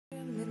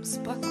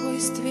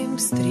Спокойствием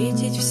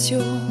встретить все,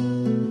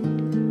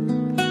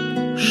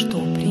 что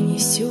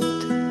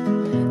принесет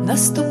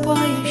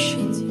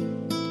наступающий день.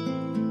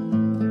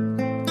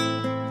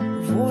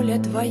 Воля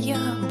Твоя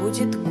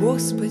будет,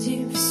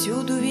 Господи,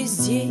 всюду,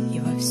 везде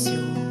и во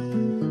всем,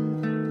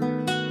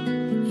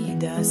 и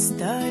да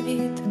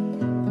оставит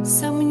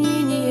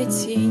сомнение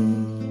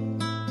тень.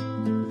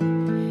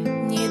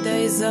 Не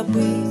дай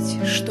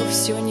забыть, что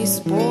все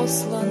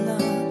ниспослано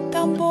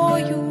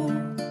Тобою.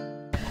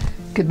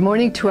 Good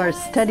morning to our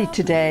study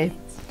today.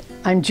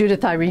 I'm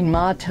Judith Irene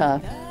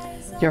Mata,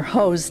 your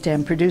host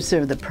and producer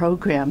of the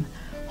program,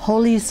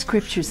 Holy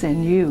Scriptures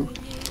and You.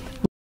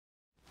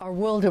 Our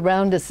world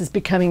around us is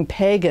becoming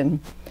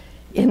pagan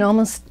in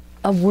almost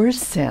a worse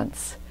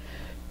sense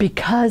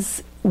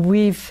because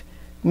we've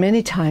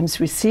many times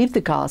received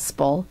the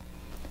gospel,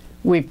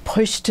 we've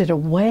pushed it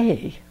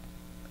away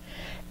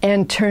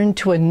and turned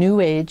to a New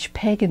Age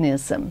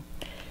paganism,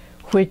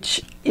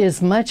 which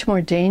is much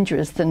more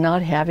dangerous than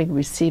not having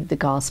received the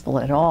gospel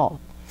at all.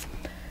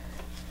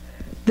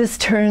 This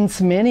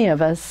turns many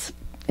of us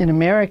in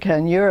America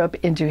and Europe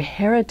into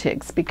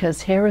heretics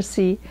because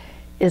heresy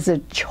is a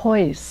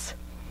choice.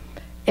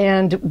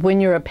 And when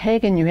you're a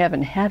pagan, you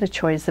haven't had a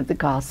choice of the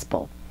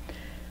gospel.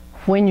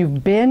 When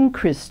you've been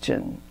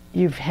Christian,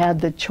 you've had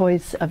the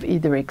choice of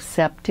either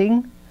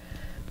accepting,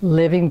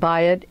 living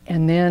by it,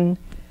 and then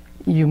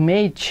you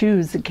may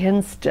choose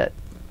against it.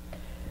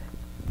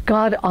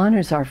 God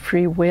honors our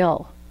free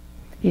will.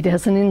 He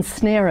doesn't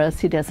ensnare us.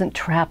 He doesn't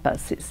trap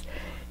us.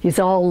 He's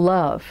all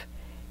love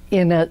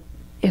in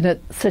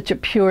such a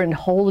pure and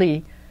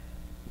holy,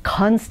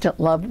 constant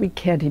love we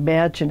can't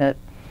imagine it.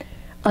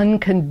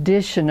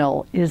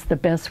 Unconditional is the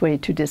best way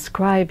to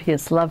describe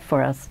His love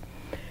for us.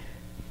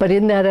 But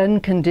in that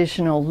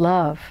unconditional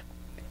love,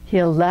 He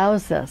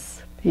allows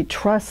us, He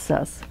trusts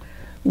us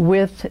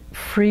with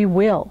free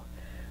will,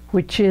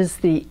 which is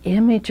the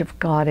image of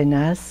God in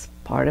us,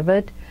 part of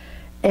it.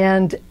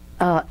 And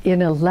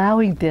in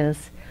allowing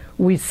this,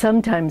 we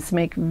sometimes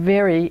make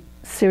very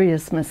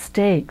serious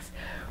mistakes.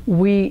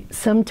 We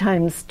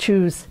sometimes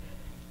choose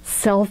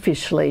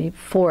selfishly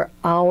for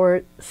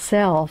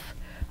ourself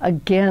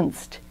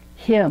against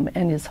Him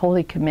and His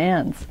holy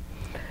commands.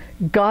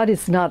 God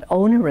is not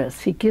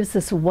onerous. He gives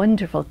us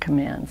wonderful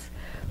commands,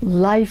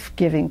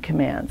 life-giving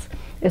commands.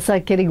 It's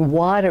like getting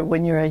water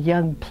when you're a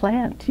young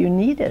plant. You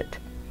need it.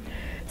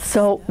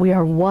 So we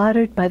are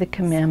watered by the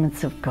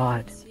commandments of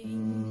God.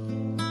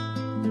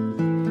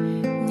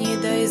 Не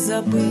дай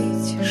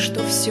забыть,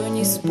 что все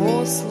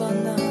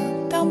ниспослано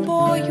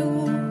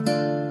Тобою.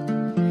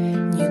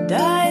 Не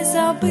дай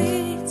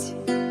забыть.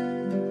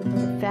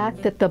 The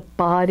fact that the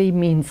body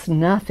means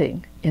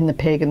nothing in the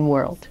pagan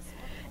world,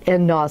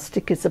 and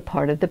Gnostic is a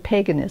part of the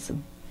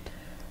paganism.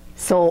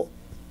 So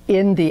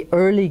in the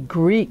early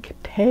Greek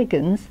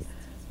pagans,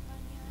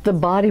 the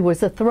body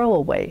was a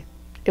throwaway.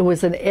 It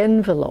was an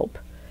envelope,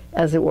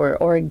 as it were,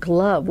 or a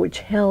glove which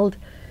held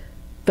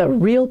the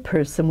real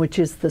person, which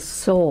is the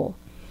soul.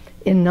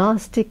 In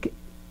Gnostic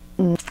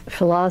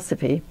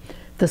philosophy,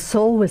 the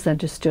soul was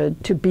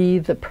understood to be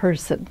the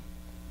person.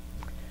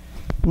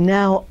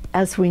 Now,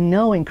 as we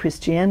know in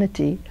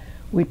Christianity,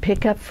 we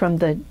pick up from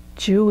the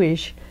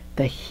Jewish,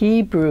 the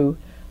Hebrew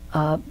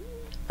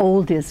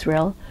Old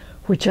Israel,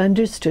 which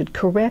understood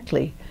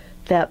correctly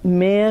that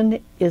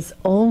man is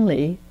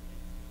only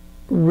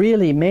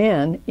really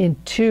man in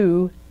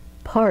two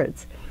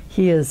parts.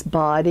 He is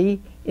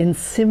body in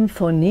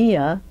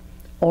symphonia,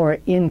 or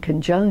in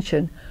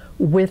conjunction,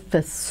 with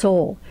the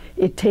soul.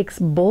 It takes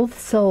both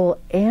soul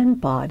and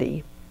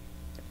body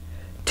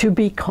to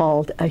be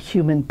called a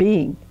human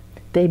being.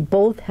 They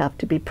both have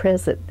to be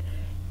present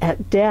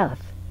at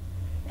death.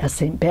 As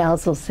St.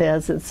 Basil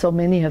says, and so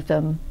many of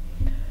them,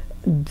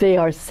 they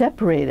are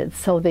separated,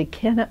 so they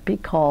cannot be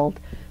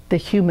called the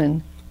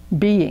human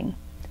being.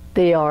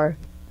 They are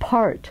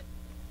part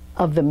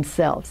of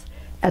themselves.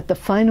 At the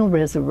final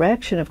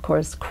resurrection, of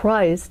course,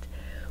 Christ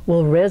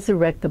will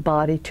resurrect the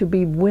body to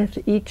be with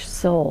each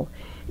soul,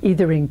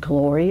 either in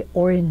glory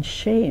or in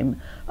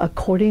shame,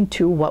 according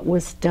to what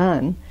was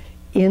done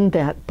in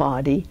that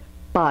body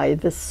by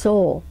the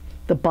soul.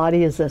 The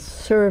body is a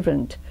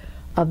servant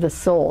of the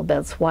soul.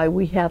 That's why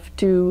we have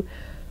to,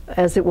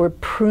 as it were,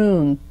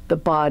 prune the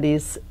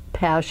body's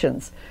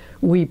passions.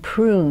 We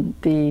prune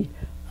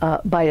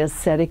by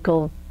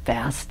ascetical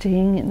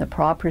fasting in the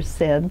proper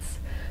sense,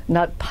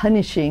 not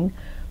punishing,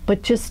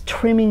 but just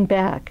trimming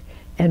back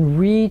and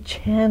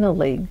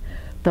rechanneling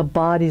the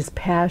body's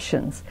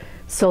passions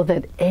so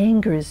that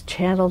anger is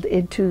channeled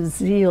into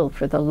zeal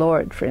for the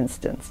Lord, for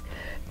instance.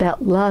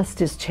 That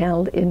lust is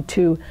channeled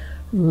into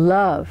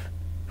love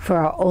for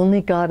our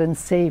only God and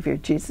Savior,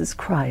 Jesus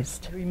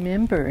Christ.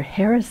 Remember,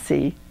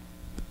 heresy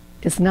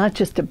is not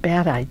just a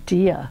bad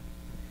idea.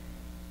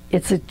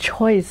 It's a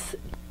choice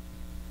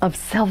of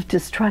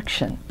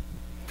self-destruction.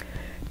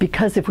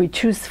 Because if we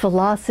choose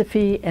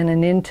philosophy and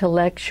an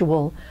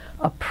intellectual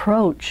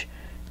approach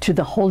to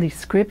the Holy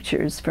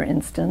Scriptures, for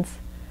instance,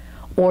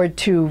 or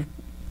to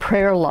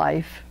prayer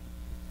life,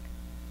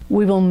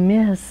 we will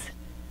miss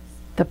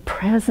the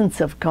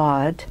presence of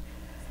God,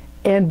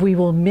 and we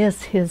will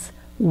miss His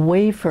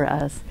way for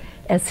us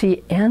as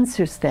He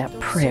answers that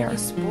prayer.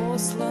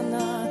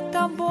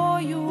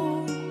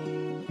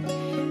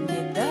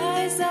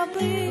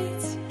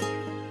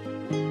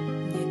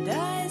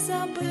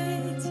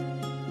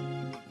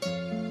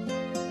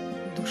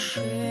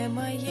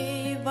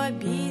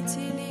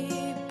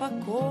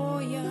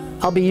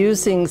 I'll be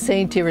using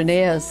Saint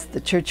Irenaeus,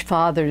 the church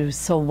father who's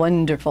so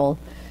wonderful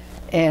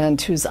and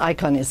whose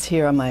icon is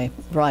here on my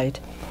right.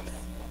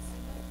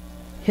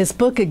 His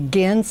book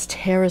Against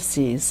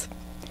Heresies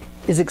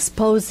is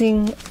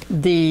exposing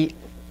the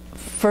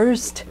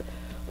first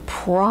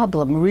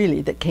problem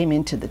really that came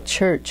into the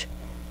church,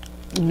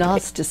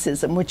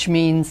 Gnosticism, which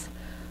means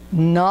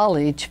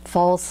knowledge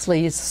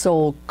falsely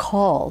so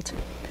called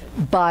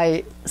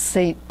by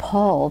St.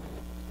 Paul,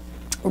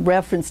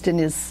 referenced in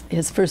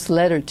his first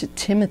letter to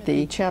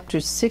Timothy, chapter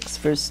 6,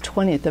 verse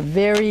 20, at the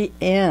very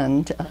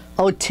end.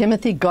 O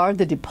Timothy, guard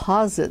the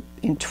deposit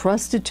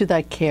entrusted to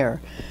thy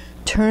care.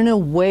 Turn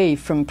away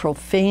from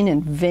profane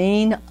and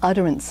vain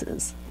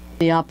utterances.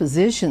 The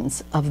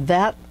oppositions of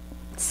that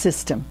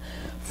system,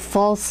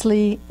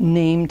 falsely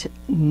named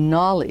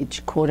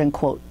knowledge, quote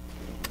unquote,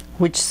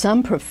 which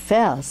some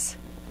profess,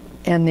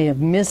 and they have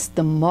missed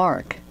the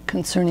mark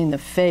concerning the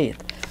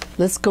faith.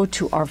 Let's go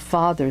to our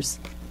fathers.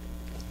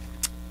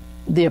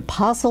 The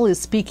apostle is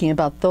speaking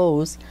about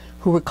those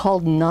who were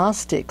called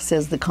Gnostics,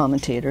 says the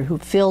commentator, who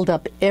filled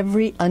up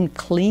every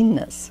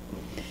uncleanness.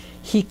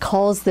 He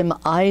calls them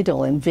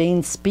idle and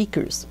vain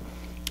speakers.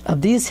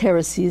 Of these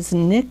heresies,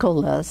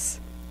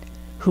 Nicholas,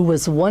 who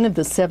was one of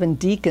the 7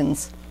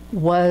 deacons,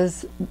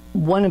 was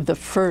one of the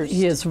first.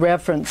 He is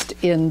referenced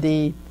in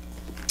the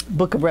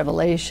book of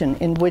Revelation,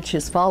 in which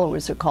his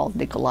followers are called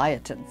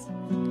Nicolaitans.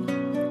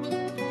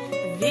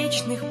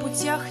 Вечных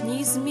путях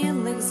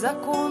неизменных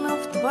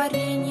законов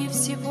творения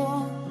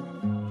всего.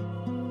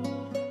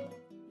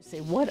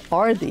 Say, what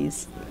are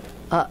these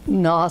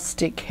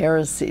Gnostic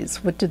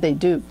heresies? What do they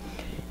do?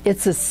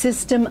 It's a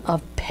system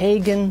of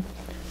pagan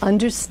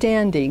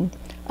understanding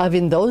of,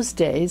 in those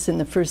days, in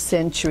the first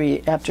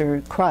century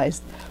after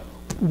Christ,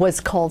 was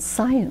called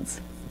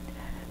science.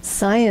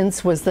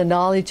 Science was the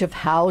knowledge of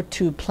how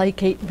to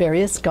placate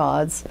various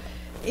gods,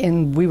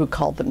 and we would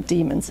call them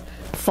demons,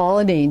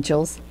 fallen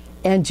angels,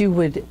 and you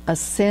would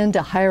ascend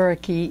a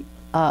hierarchy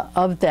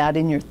of that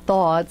in your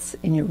thoughts,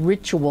 in your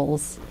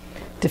rituals,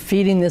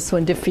 defeating this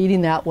one,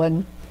 defeating that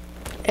one,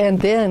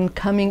 and then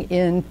coming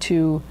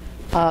into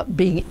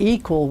being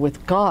equal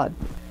with God.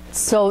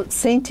 So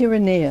Saint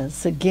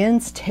Irenaeus,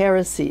 Against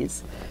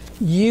Heresies,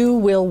 you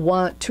will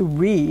want to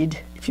read,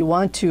 if you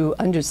want to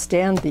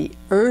understand the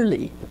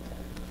early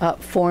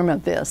form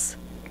of this.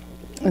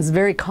 It's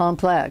very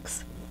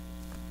complex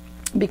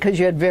because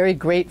you had very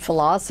great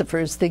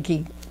philosophers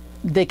thinking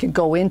they could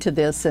go into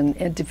this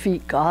and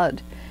defeat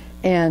God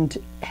and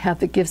have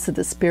the gifts of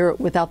the Spirit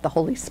without the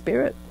Holy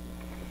Spirit.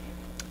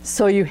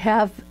 So you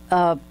have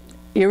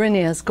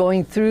Irenaeus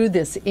going through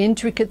this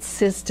intricate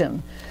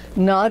system,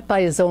 not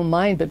by his own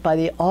mind, but by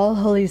the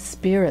All-Holy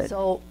Spirit.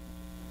 So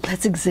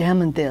let's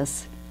examine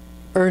this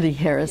early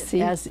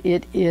heresy as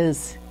it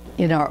is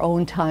in our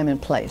own time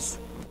and place.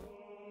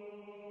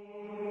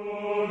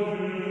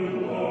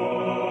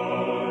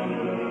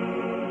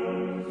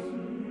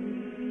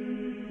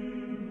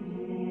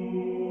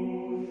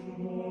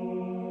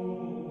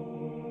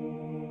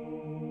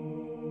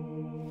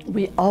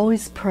 We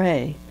always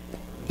pray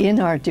in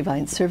our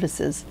divine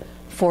services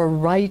for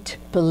right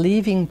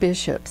believing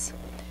bishops.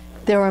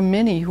 There are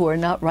many who are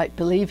not right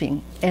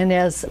believing, and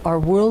as our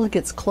world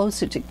gets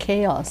closer to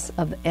chaos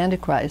of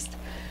Antichrist,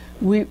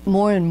 we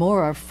more and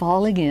more are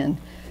falling in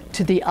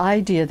to the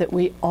idea that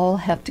we all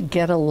have to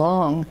get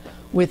along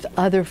with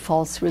other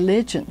false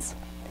religions.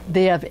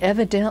 They have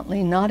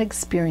evidently not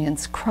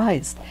experienced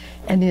Christ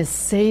and His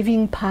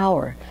saving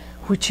power,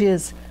 which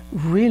is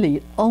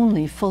really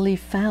only fully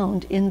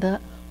found in the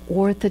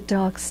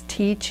Orthodox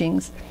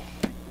teachings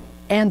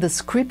and the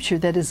scripture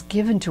that is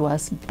given to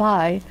us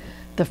by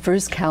the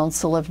First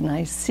Council of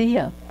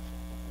Nicaea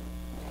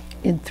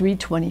in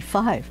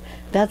 325.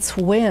 That's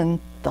when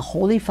the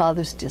Holy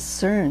Fathers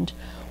discerned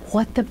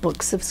what the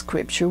books of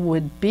scripture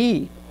would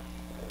be.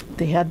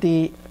 They had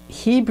the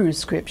Hebrew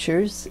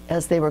scriptures,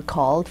 as they were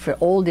called, for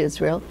Old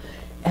Israel,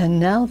 and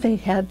now they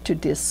had to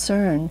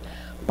discern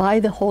by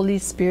the Holy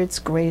Spirit's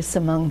grace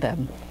among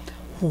them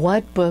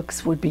what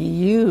books would be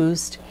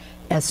used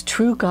as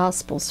true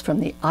gospels from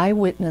the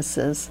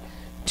eyewitnesses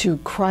to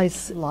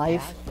Christ's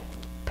life,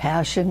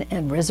 passion,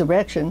 and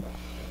resurrection,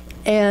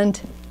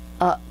 and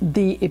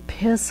the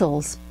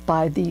epistles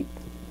by the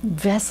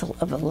vessel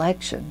of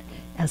election,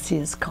 as he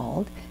is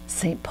called,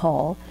 St.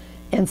 Paul,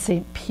 and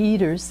St.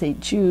 Peter, St.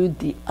 Jude,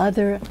 the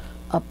other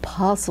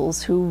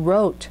apostles who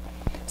wrote,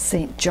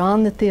 St.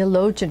 John the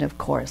theologian, of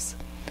course,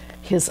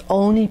 his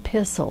own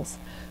epistles,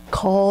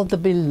 called the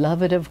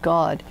Beloved of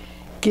God,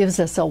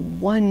 gives us a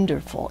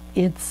wonderful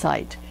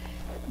insight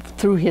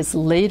through his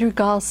later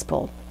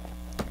gospel,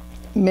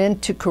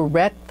 meant to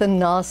correct the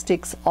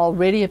Gnostics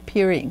already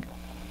appearing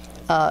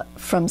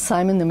from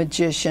Simon the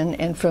magician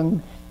and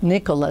from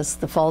Nicholas,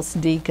 the false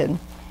deacon.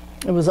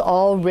 It was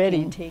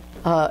already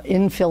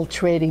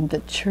infiltrating the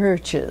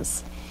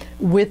churches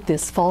with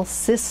this false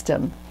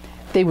system.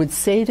 They would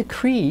say the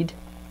creed,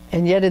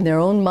 and yet in their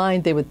own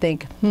mind they would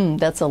think,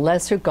 that's a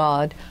lesser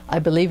God. I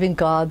believe in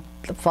God,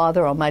 the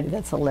Father Almighty,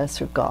 that's a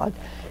lesser God.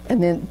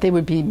 And then they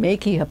would be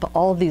making up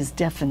all these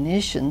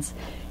definitions,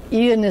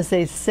 even as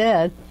they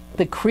said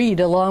the creed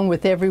along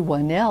with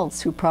everyone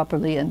else who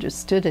properly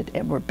understood it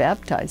and were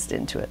baptized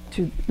into it.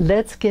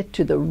 Let's get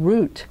to the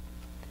root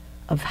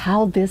of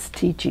how this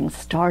teaching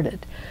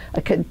started,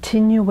 a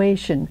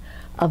continuation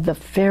of the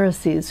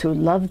Pharisees who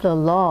loved the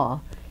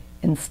law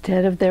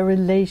instead of their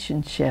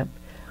relationship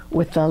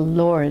with the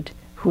Lord,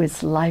 who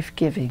is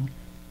life-giving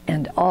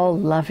and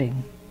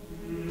all-loving.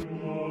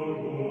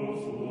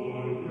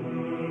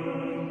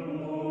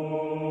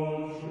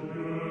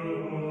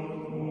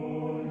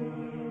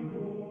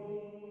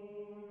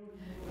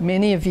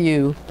 Many of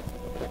you,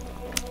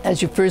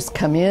 as you first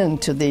come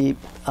into the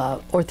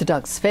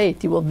Orthodox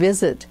faith, you will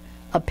visit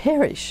a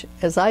parish,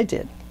 as I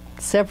did,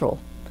 several.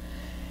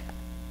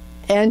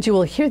 And you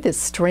will hear this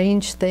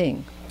strange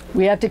thing.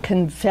 We have to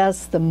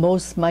confess the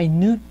most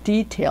minute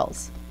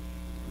details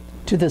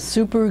to the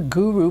super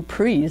guru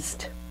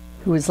priest,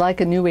 who is like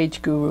a New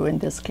Age guru in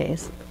this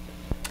case.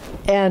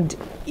 And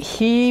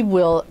he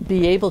will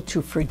be able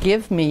to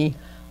forgive me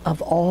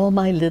of all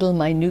my little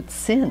minute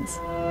sins.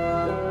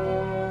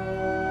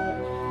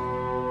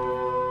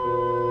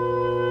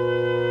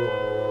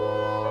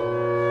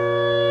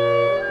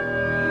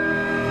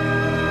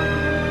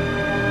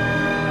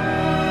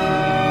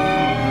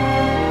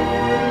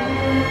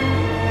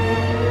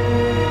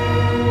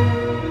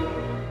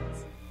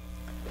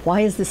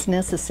 Why is this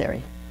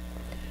necessary?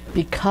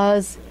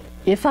 Because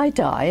if I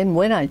die, and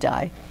when I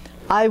die,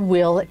 I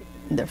will,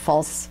 in their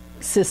false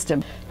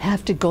system,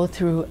 have to go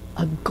through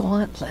a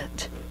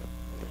gauntlet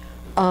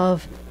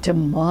of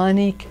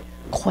demonic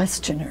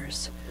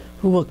questioners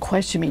who will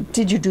question me,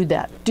 did you do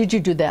that? Did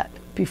you do that?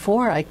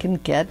 Before I can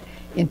get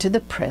into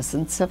the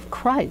presence of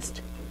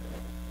Christ.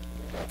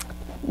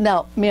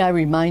 Now, may I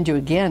remind you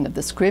again of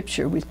the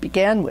scripture we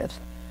began with,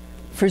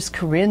 1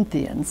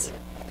 Corinthians,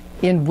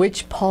 in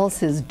which Paul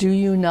says, do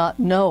you not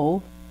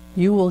know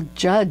you will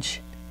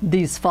judge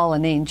these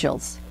fallen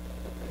angels?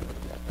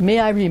 May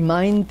I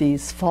remind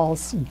these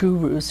false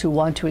gurus who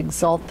want to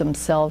exalt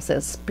themselves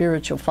as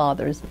spiritual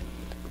fathers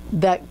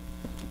that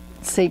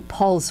St.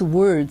 Paul's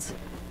words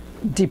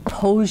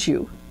depose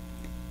you.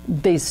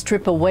 They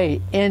strip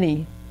away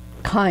any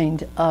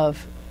kind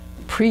of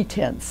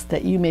pretense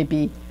that you may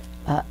be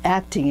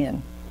acting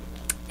in.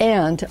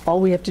 And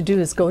all we have to do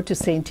is go to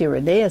St.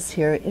 Irenaeus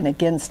here in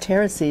Against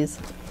Heresies.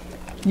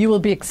 You will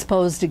be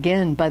exposed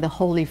again by the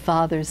Holy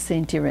Father,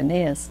 St.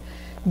 Irenaeus,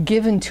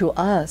 given to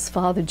us,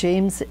 Father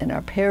James, in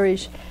our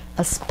parish,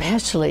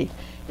 especially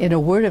in a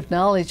word of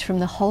knowledge from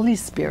the Holy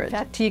Spirit. In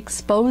fact, he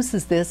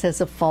exposes this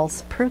as a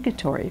false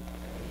purgatory.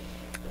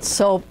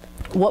 So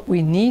what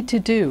we need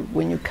to do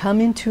when you come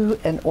into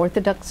an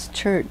Orthodox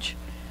church,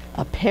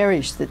 a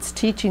parish that's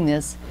teaching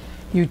this,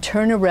 you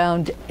turn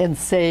around and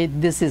say,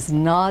 this is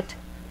not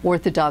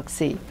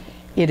Orthodoxy.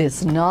 It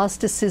is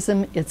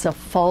Gnosticism. It's a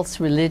false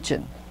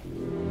religion.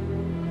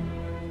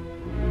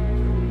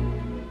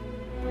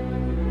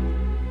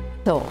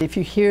 So if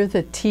you hear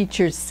the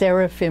teacher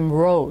Seraphim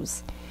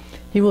Rose,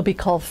 he will be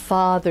called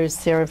Father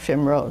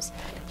Seraphim Rose.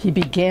 He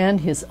began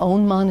his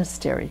own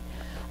monastery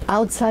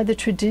outside the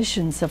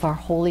traditions of our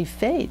holy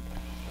faith.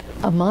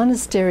 A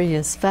monastery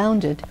is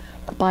founded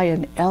by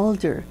an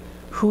elder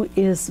who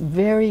is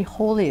very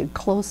holy and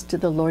close to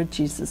the Lord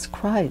Jesus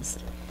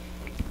Christ.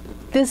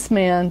 This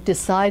man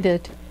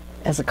decided,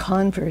 as a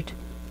convert,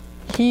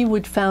 he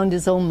would found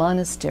his own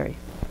monastery.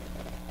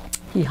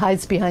 He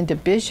hides behind a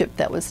bishop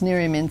that was near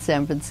him in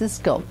San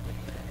Francisco,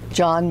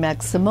 John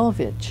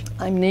Maximovich.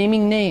 I'm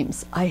naming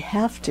names. I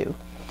have to.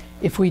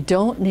 If we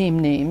don't name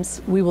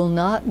names, we will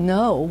not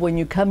know when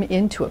you come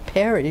into a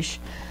parish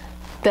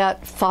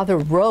that Father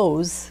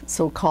Rose,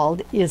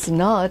 so-called, is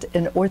not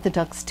an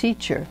Orthodox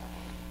teacher.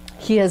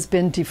 He has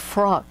been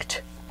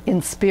defrocked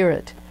in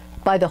spirit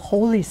by the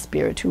Holy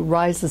Spirit, who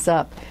rises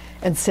up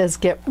and says,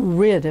 get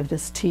rid of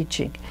this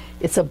teaching.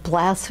 It's a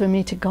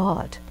blasphemy to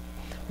God.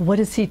 What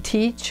does he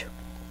teach?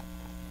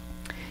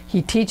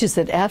 He teaches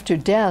that after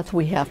death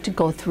we have to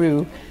go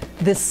through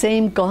the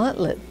same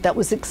gauntlet that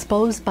was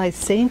exposed by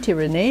Saint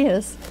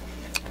Irenaeus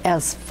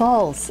as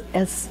false,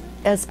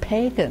 as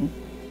pagan.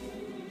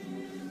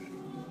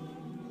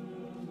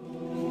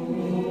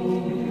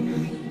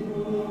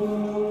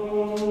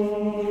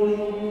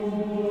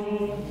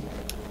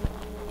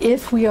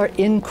 If we are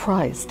in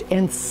Christ,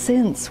 and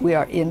since we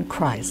are in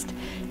Christ,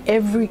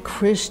 every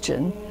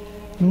Christian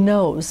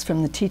knows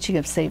from the teaching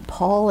of St.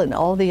 Paul and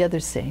all the other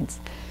saints,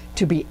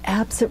 to be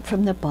absent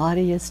from the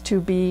body is to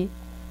be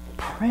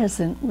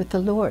present with the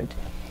Lord.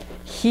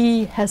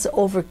 He has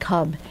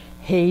overcome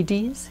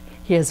Hades.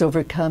 He has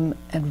overcome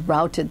and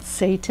routed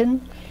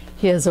Satan.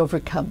 He has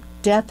overcome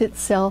death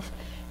itself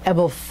and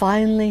will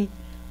finally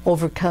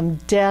overcome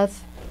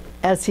death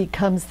as he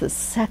comes the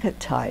second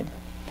time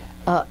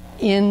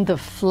in the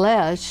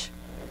flesh,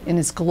 in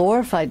his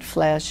glorified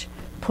flesh,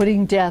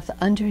 putting death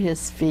under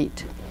his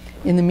feet.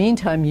 In the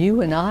meantime,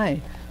 you and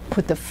I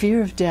put the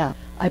fear of death.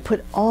 I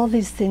put all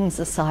these things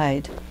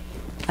aside.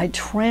 I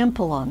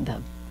trample on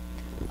them.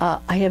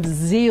 I have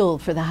zeal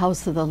for the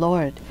house of the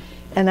Lord.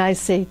 And I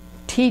say,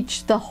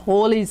 teach the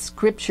Holy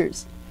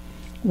Scriptures.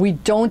 We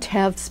don't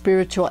have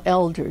spiritual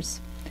elders.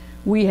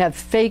 We have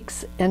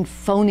fakes and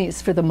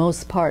phonies for the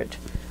most part.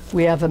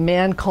 We have a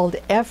man called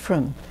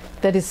Ephraim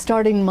that is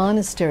starting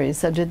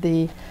monasteries under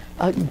the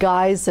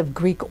guise of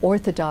Greek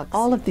Orthodox.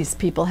 All of these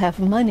people have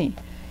money.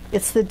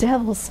 It's the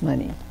devil's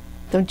money.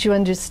 Don't you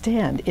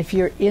understand? If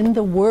you're in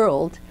the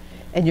world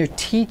and you're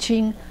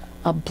teaching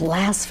a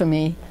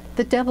blasphemy,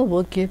 the devil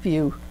will give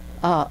you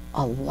a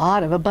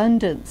lot of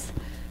abundance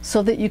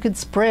so that you can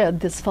spread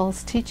this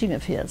false teaching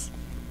of his.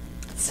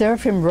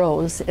 Seraphim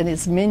Rose and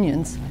his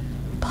minions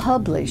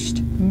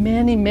published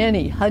many,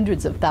 many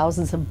hundreds of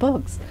thousands of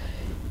books.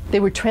 They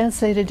were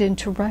translated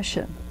into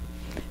Russian.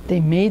 They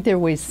made their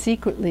way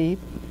secretly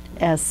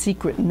as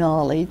secret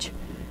knowledge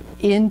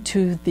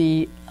into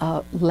the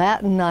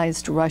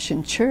Latinized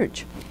Russian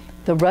church.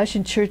 The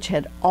Russian church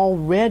had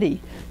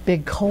already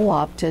been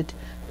co-opted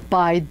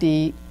by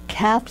the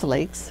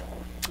Catholics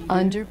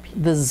under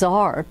the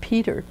Tsar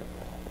Peter.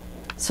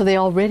 So they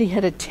already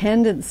had a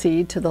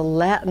tendency to the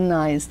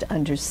Latinized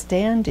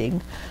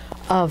understanding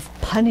of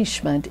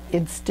punishment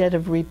instead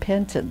of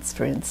repentance,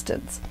 for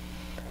instance,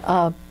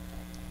 of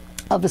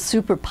a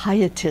super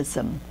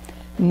pietism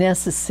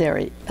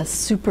necessary, a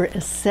super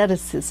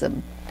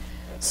asceticism.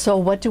 So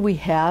what do we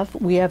have?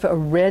 We have a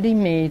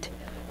ready-made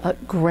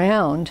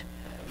ground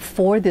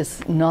for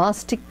this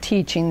Gnostic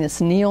teaching,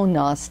 this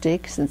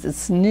neo-Gnostic, since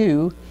it's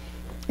new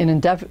in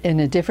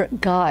a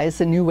different guise,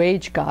 a New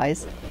Age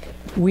guise.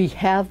 We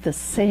have the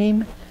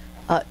same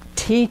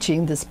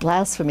teaching, this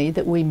blasphemy,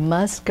 that we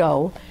must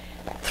go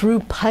through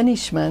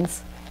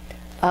punishments,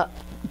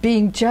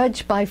 being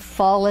judged by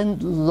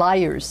fallen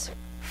liars,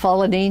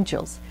 fallen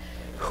angels,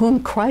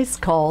 whom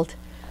Christ called,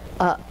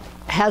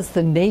 has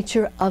the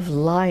nature of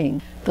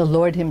lying. The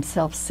Lord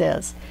himself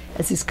says,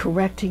 as he's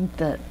correcting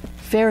the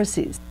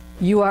Pharisees,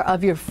 you are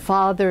of your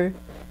father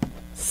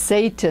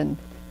Satan,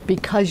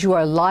 because you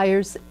are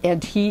liars,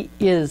 and he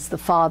is the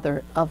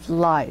father of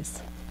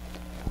lies.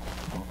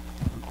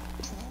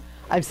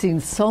 I've seen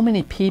so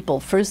many people,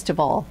 first of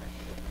all,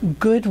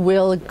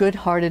 goodwill,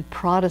 good-hearted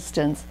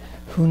Protestants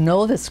who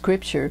know the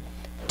Scripture,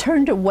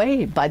 turned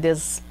away by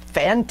this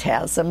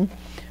phantasm,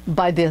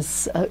 by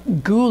this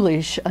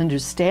ghoulish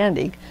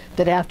understanding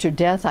that after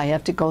death I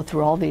have to go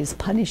through all these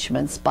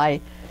punishments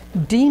by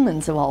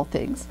demons of all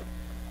things.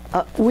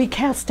 We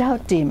cast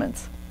out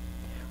demons.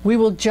 We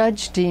will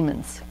judge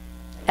demons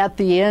at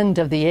the end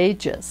of the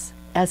ages,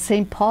 as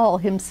St. Paul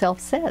himself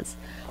says.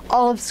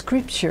 All of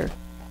Scripture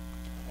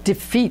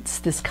defeats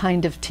this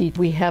kind of teaching.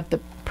 We have the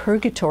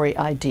purgatory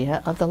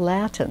idea of the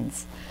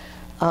Latins,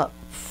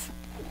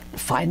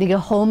 finding a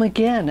home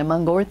again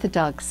among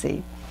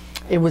Orthodoxy.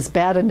 It was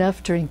bad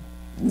enough during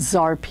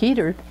Tsar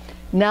Peter.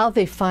 Now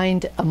they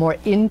find a more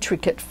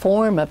intricate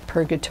form of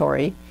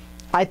purgatory,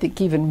 I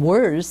think even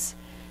worse,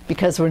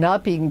 because we're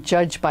not being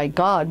judged by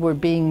God, we're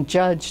being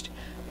judged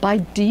by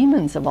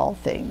demons of all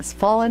things,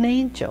 fallen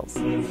angels.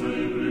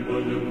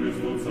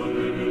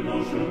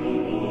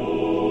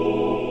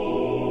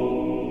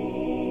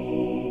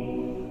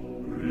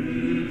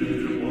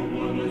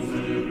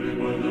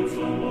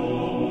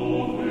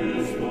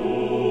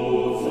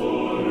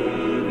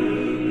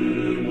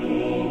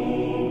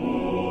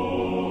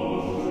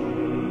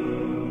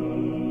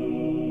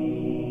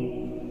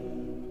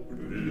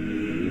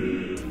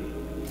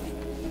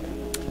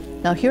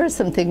 Now here are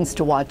some things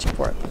to watch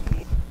for.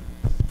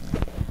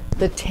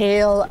 The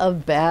tale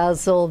of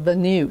Basil the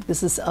New.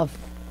 This is a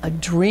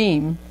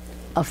dream,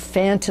 a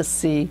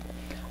fantasy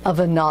of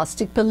a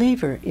Gnostic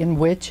believer in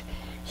which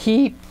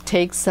he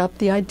takes up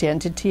the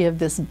identity of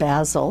this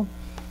Basil,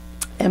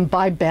 and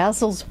by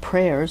Basil's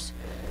prayers,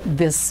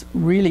 this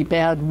really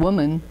bad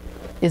woman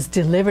is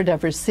delivered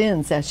of her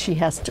sins as she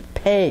has to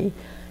pay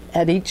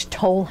at each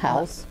toll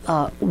house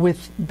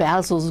with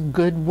Basil's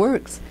good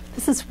works.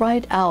 This is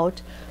right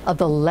out of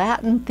the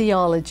Latin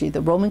theology,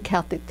 the Roman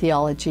Catholic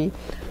theology,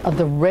 of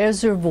the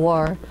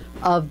reservoir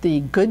of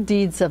the good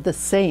deeds of the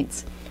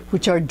saints,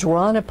 which are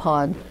drawn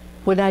upon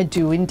when I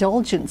do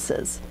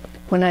indulgences.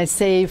 When I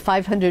say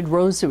 500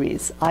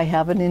 rosaries, I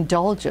have an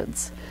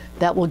indulgence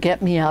that will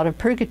get me out of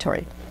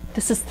purgatory.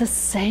 This is the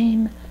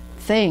same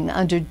thing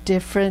under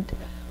different,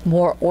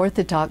 more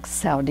orthodox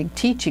sounding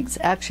teachings.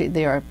 Actually,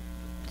 they are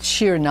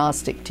sheer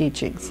Gnostic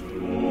teachings.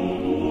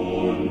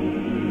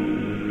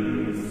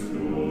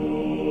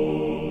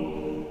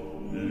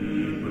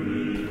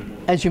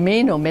 As you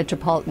may know,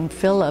 Metropolitan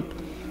Philip,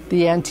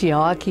 the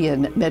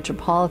Antiochian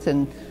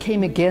Metropolitan,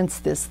 came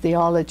against this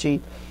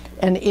theology,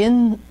 and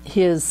in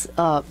his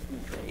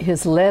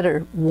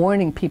letter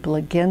warning people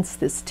against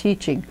this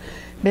teaching,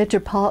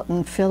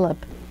 Metropolitan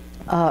Philip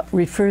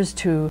refers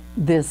to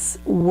this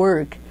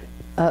work,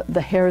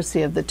 the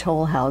heresy of the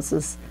toll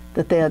houses,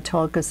 the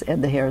Theotokos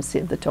and the Heresy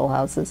of the Toll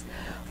Houses,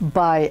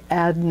 by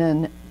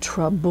Adnan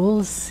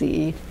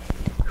Trabulsi,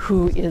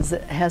 who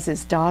has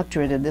his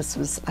doctorate, and this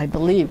was, I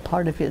believe,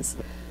 part of his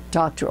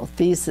doctoral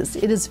thesis.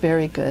 It is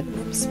very good.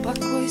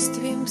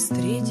 Спокойствием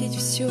встретить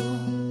все,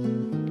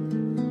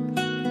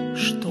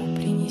 что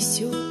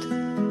принесет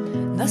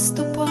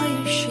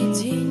наступающий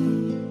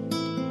день.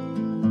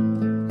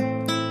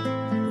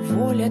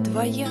 Воля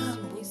твоя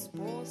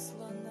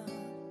ниспослана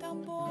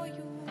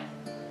тобою.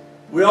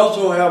 We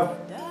also have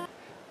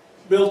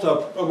built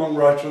up among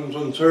Russians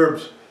and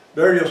Serbs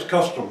various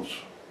customs.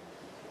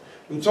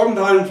 And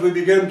sometimes we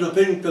begin to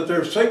think that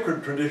they're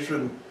sacred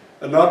tradition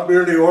and not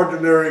merely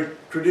ordinary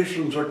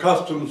traditions or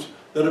customs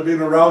that have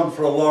been around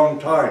for a long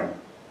time.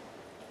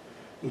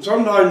 And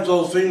sometimes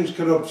those things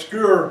can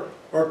obscure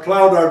or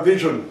cloud our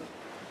vision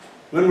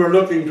when we're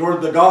looking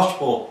toward the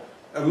gospel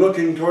and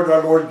looking toward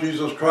our Lord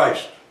Jesus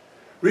Christ.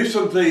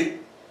 Recently,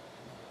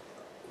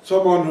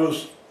 someone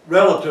whose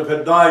relative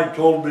had died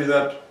told me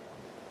that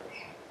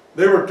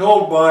they were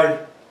told by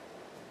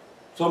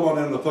someone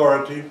in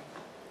authority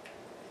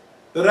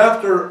that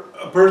after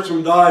a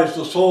person dies,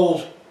 the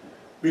soul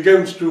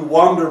begins to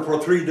wander for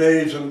 3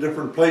 days in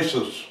different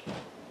places.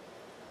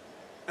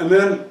 And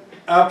then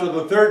after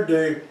the third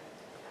day,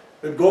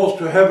 it goes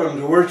to heaven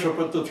to worship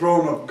at the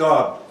throne of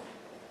God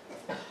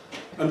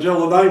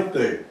until the ninth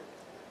day.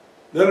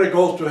 Then it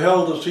goes to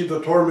hell to see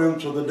the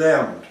torments of the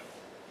damned.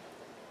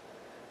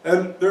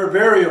 And there are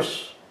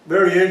various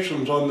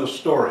variations on this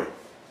story.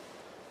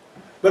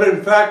 But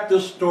in fact,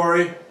 this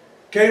story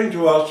came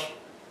to us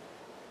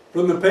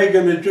from the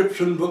pagan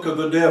Egyptian Book of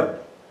the Dead,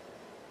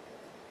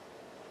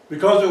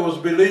 because it was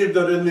believed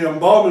that in the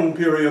embalming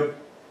period,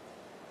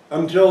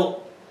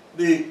 until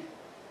the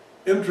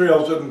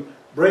entrails and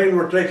brain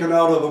were taken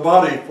out of the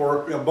body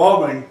for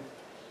embalming,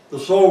 the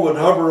soul would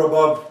hover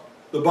above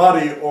the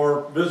body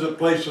or visit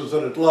places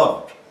that it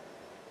loved.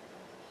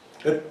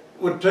 It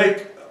would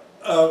take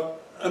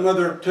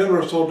another 10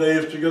 or so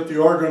days to get the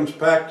organs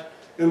packed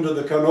into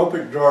the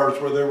canopic jars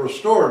where they were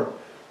stored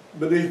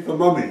beneath the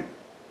mummy.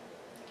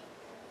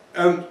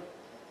 And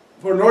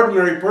for an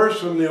ordinary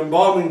person, the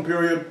embalming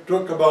period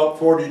took about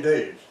 40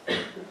 days.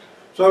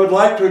 So I would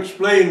like to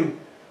explain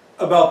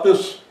about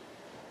this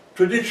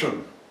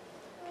tradition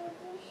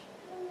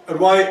and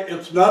why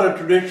it's not a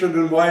tradition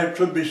and why it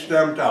should be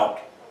stamped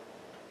out.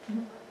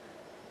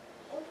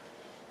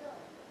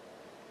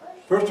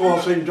 First of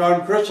all, St.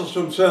 John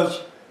Chrysostom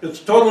says it's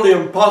totally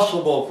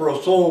impossible for a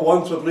soul,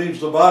 once it leaves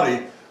the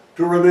body,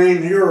 to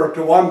remain here or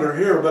to wander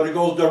here, but it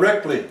goes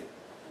directly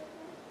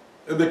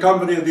in the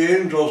company of the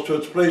angels to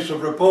its place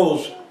of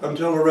repose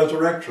until the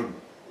resurrection.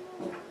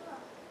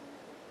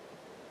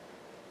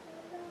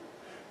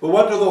 But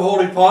what do the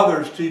Holy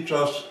Fathers teach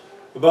us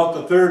about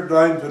the 3rd,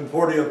 9th, and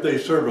 40th day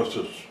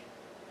services?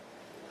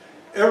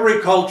 Every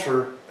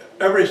culture,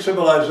 every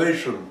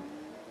civilization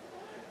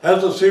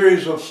has a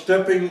series of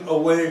stepping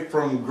away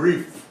from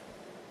grief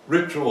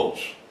rituals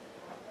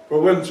for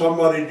when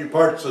somebody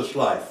departs this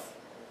life.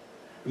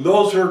 And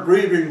those who are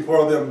grieving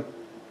for them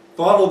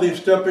follow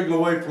these stepping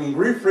away from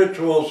grief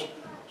rituals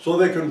so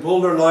they can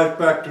pull their life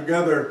back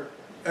together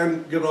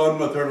and get on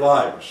with their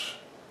lives.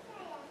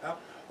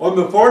 On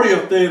the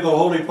 40th day, the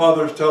Holy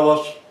Fathers tell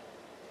us,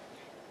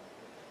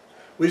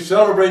 we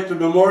celebrate the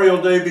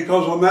Memorial Day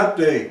because on that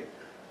day,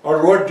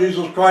 our Lord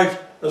Jesus Christ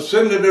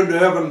ascended into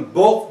heaven,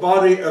 both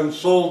body and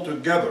soul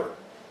together,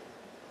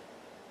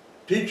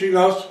 teaching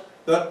us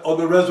that on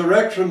the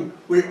resurrection,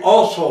 we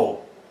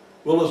also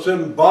will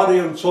ascend body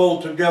and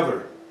soul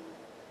together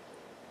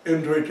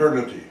into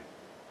eternity.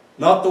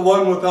 Not the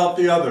one without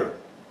the other.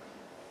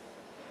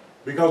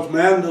 Because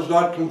man does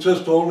not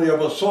consist only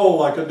of a soul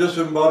like a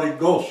disembodied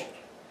ghost,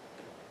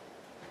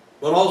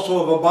 but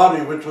also of a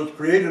body which was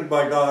created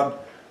by God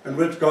and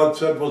which God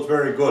said was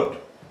very good.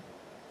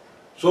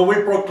 So we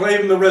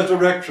proclaim the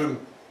resurrection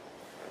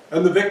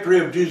and the victory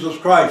of Jesus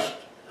Christ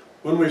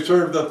when we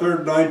serve the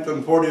 3rd, 9th,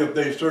 and 40th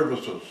day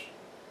services.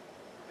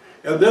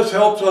 And this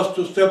helps us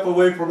to step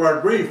away from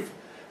our grief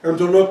and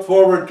to look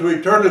forward to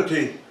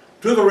eternity,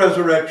 to the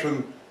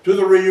resurrection, to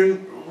the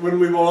when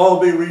we will all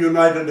be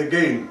reunited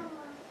again.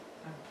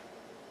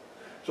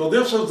 So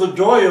this is the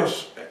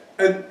joyous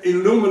and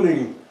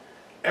illumining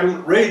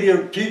and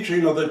radiant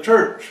teaching of the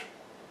Church.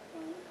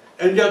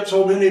 And yet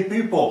so many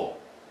people,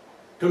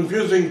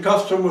 confusing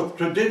custom with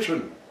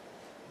tradition,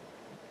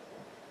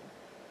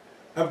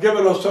 have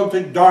given us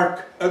something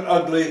dark and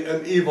ugly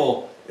and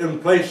evil in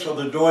place of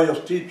the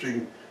joyous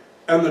teaching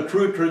and the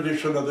true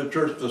tradition of the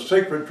Church, the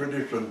sacred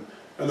tradition,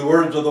 and the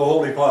words of the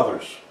Holy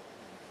Fathers.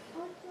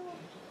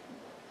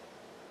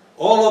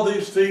 All of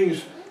these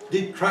things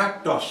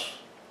detract us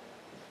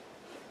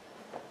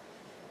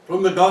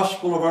from the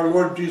gospel of our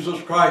Lord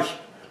Jesus Christ,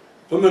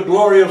 from the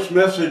glorious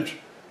message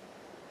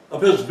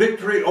of His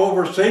victory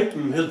over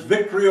Satan, His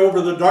victory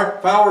over the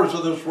dark powers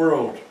of this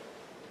world.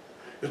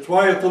 It's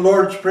why at the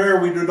Lord's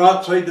Prayer we do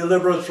not say,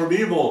 deliver us from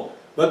evil,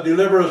 but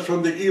deliver us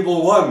from the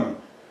evil one,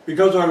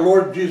 because our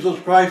Lord Jesus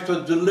Christ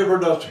has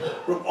delivered us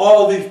from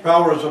all these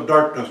powers of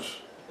darkness.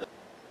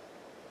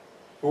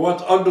 For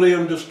what's ugly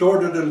and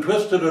distorted and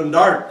twisted and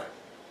dark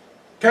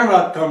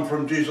cannot come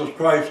from Jesus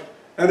Christ,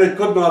 and it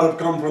could not have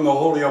come from the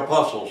holy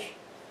apostles.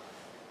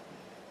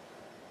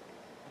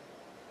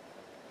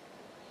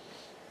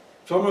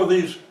 Some of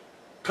these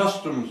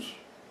customs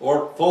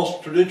or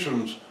false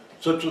traditions,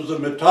 such as the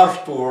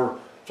mitashto, or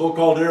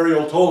so-called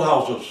aerial toll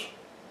houses,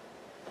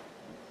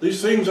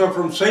 these things are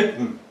from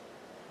Satan.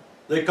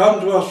 They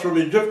come to us from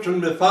Egyptian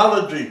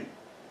mythology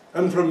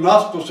and from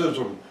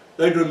Gnosticism.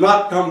 They do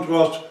not come to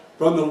us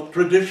from the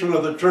tradition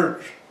of the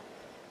church.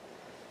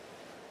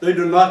 They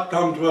do not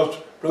come to us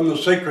from the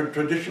sacred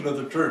tradition of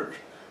the church,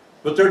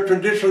 but they're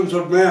traditions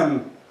of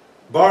men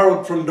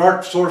borrowed from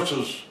dark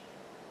sources,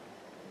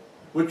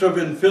 which have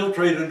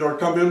infiltrated or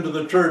come into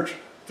the church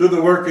through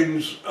the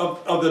workings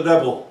of the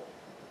devil.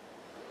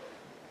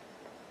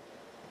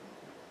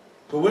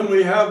 But when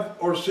we have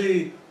or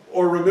see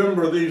or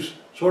remember these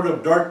sort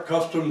of dark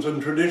customs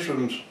and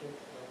traditions,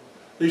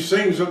 these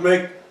things that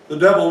make the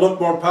devil look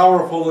more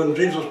powerful than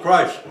Jesus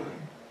Christ,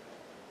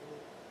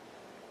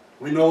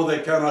 we know they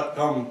cannot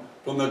come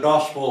from the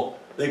gospel.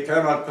 They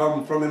cannot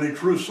come from any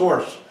true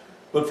source,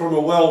 but from a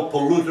well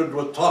polluted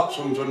with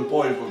toxins and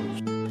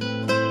poisons.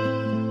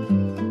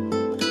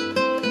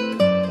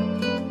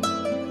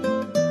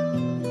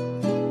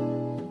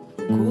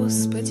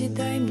 Господи,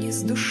 дай мне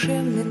с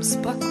душевным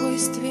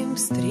спокойствием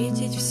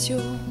встретить все.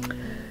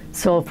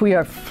 So if we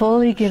are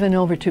fully given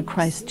over to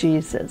Christ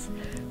Jesus,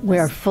 we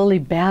are fully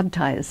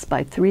baptized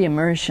by 3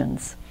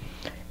 immersions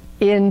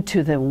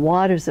into the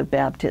waters of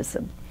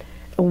baptism.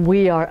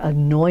 We are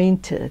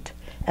anointed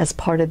as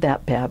part of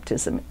that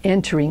baptism,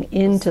 entering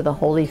into the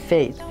holy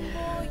faith.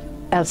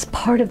 As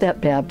part of that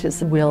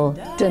baptism, we'll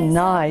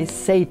deny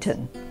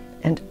Satan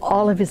and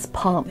all of his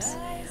pomps.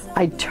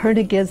 I turn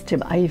against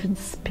him. I even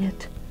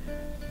spit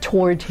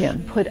toward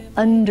him, put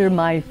under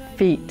my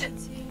feet.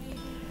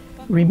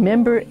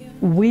 Remember,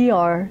 we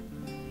are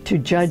to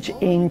judge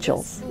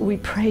angels. We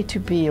pray to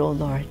be, O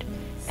Lord,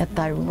 at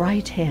thy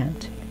right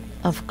hand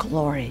of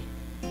glory.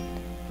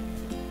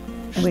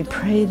 And we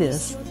pray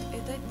this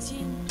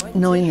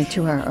knowing that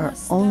you are our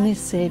only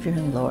Savior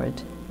and Lord.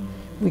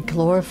 We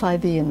glorify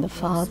thee in the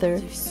Father,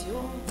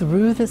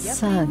 through the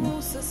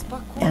Son,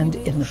 and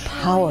in the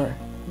power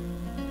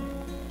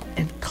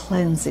and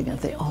cleansing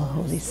of the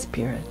all-Holy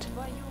Spirit.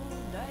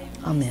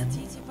 Amen.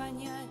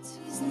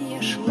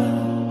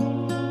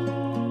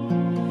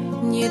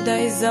 Не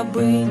дай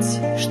забыть,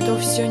 что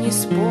все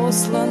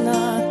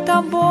ниспослано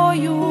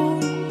тобою.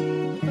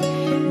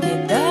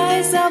 Не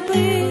дай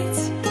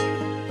забыть,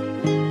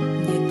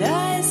 не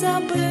дай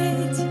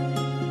забыть.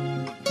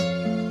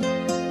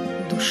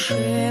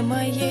 Душе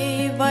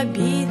моей в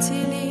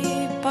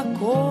обители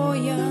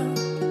покоя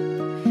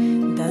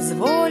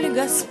дозволь,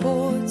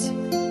 Господь,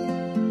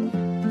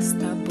 с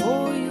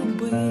тобою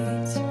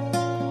быть.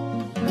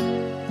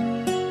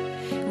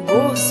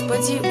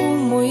 Господи, ум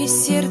мой и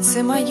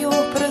сердце мое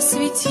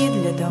просвети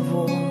для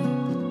того,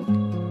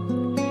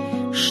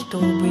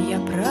 чтобы я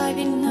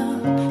правильно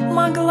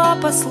могла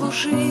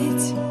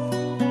послужить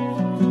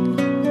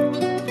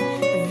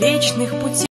в вечных путях.